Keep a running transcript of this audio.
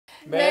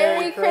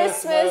Merry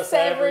Christmas,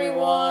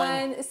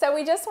 everyone. So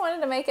we just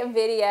wanted to make a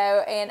video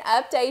and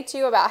update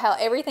you about how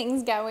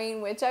everything's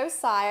going with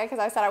Josiah, because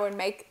I said I would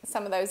make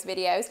some of those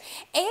videos.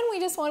 And we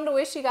just wanted to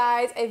wish you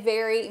guys a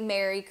very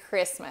Merry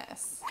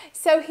Christmas.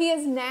 So he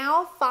is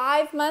now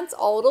 5 months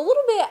old,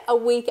 a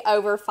week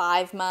over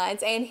 5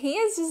 months, and he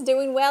is just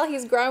doing well.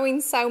 He's growing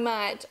so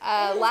much.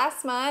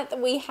 Last month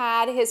we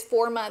had his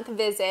 4-month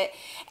visit,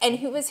 and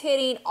he was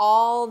hitting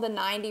all the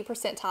 90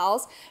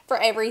 percentiles for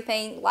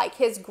everything. Like,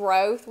 his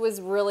growth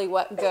was really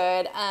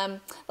good.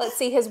 Let's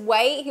see, his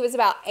weight, he was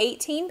about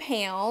 18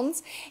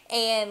 pounds,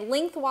 and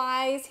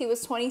lengthwise he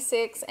was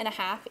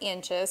 26.5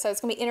 inches. So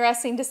it's gonna be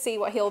interesting to see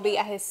what he'll be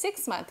at his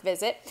 6-month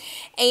visit.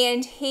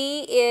 And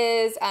he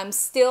is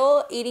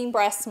still eating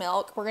breast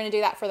milk. We're gonna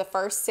do that for the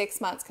first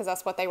 6 months because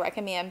that's what they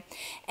recommend.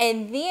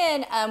 And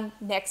then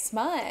next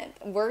month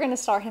we're gonna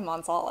start him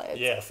on solids.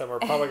 Yes, and we're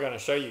probably gonna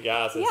show you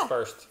guys his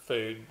first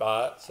food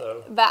bite.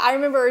 But I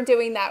remember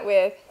doing that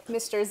with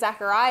Mr.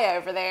 Zachariah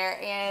over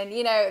there, and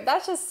you know,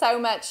 that's just so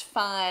much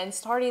fun,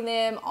 starting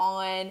them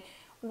on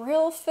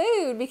real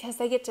food because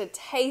they get to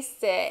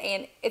taste it,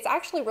 and it's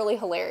actually really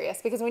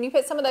hilarious because when you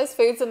put some of those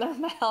foods in their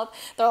mouth,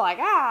 they're like,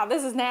 ah,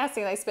 this is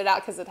nasty, and they spit it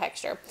out because of the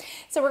texture.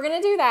 So we're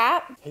gonna do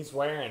that. He's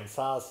wearing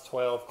size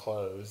 12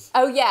 clothes.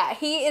 Oh yeah,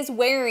 he is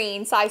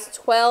wearing size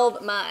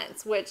 12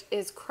 months, which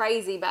is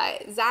crazy,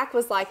 but Zach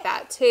was like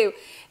that too.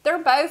 They're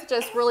both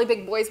just really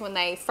big boys when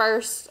they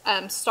first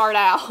start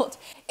out.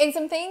 And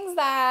some things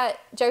that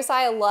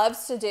Josiah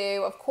loves to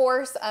do, of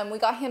course, we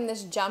got him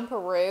this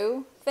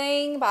Jumperoo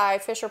thing by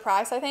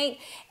Fisher-Price, I think,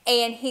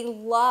 and he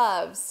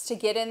loves to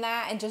get in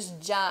that and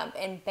just jump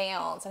and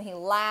bounce, and he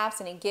laughs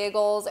and he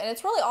giggles, and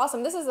it's really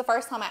awesome. This is the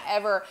first time I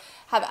ever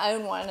have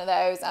owned one of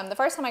those. The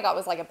first time I got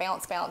was like a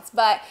bounce,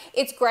 but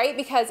it's great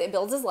because it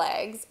builds his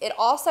legs. It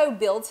also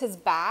builds his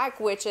back,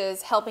 which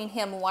is helping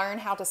him learn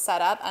how to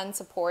set up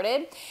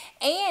unsupported,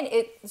 and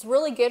it's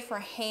really good for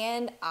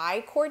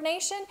hand-eye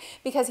coordination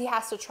because he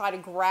has to try to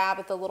grab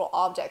at the little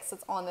objects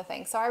that's on the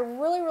thing. So I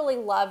really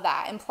love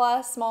that. And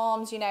plus,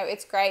 moms, you know,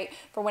 it's great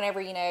for whenever,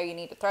 you know, you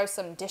need to throw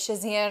some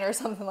dishes in or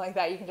something like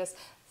that. You can just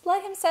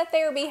let him sit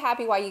there, be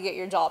happy while you get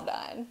your job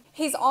done.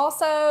 He's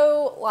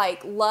also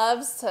like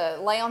loves to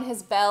lay on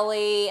his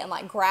belly and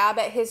like grab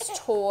at his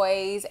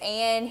toys,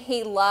 and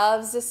he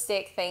loves to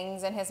stick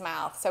things in his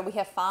mouth. So we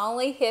have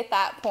finally hit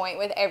that point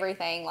with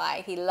everything.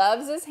 Like, he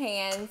loves his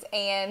hands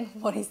and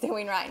what he's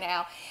doing right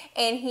now.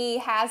 And he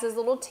has his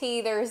little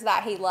teethers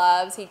that he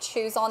loves. He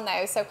chews on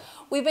those. So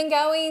we've been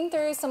going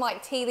through some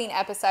like teething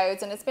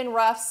episodes, and it's been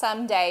rough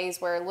some days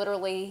where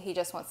literally he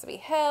just wants to be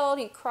held.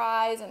 He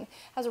cries and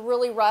has a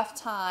really rough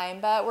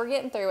time, but we're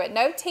getting through it.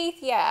 No teeth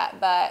yet,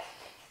 but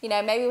you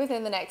know, maybe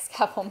within the next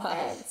couple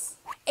months.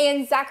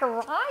 And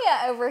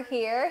Zachariah over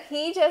here,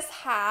 he just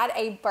had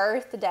a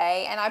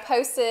birthday, and I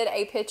posted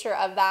a picture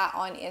of that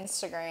on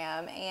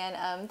Instagram.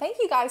 And thank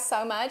you guys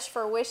so much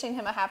for wishing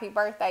him a happy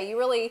birthday. You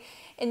really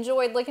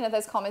enjoyed looking at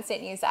those comments,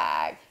 didn't you,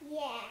 Zach?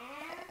 Yeah.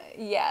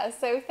 Yeah,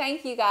 so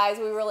thank you guys.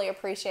 We really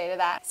appreciated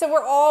that. So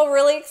we're all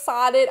really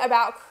excited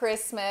about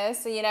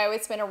Christmas. You know,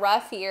 it's been a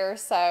rough year,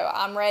 so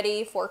I'm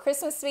ready for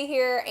Christmas to be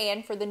here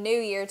and for the new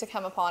year to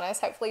come upon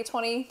us. Hopefully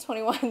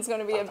 2021 is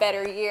going to be a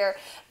better year.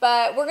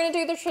 But we're going to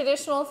do the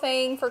traditional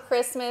thing for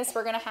Christmas.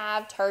 We're going to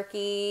have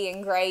turkey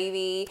and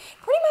gravy,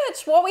 pretty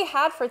much what we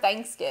had for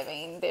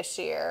Thanksgiving this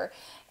year.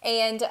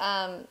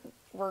 And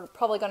we're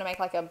probably going to make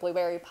like a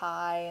blueberry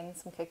pie and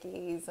some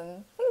cookies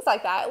and things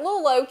like that. A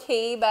little low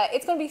key, but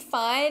it's going to be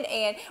fun,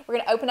 and we're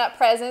going to open up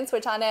presents,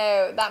 which I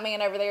know that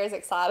man over there is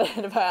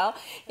excited about.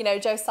 You know,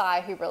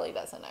 Josiah, who really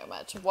doesn't know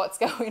much of what's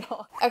going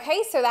on.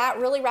 Okay, so that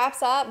really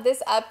wraps up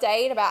this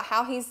update about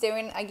how he's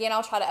doing. Again,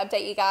 I'll try to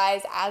update you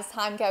guys as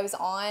time goes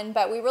on,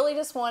 but we really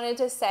just wanted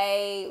to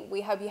say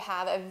we hope you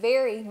have a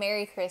very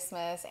Merry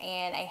Christmas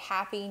and a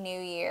Happy New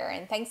Year.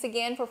 And thanks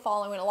again for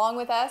following along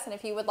with us. And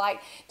if you would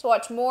like to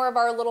watch more of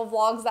our little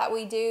vlogs that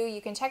we do, you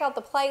can check out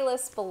the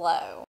playlist below.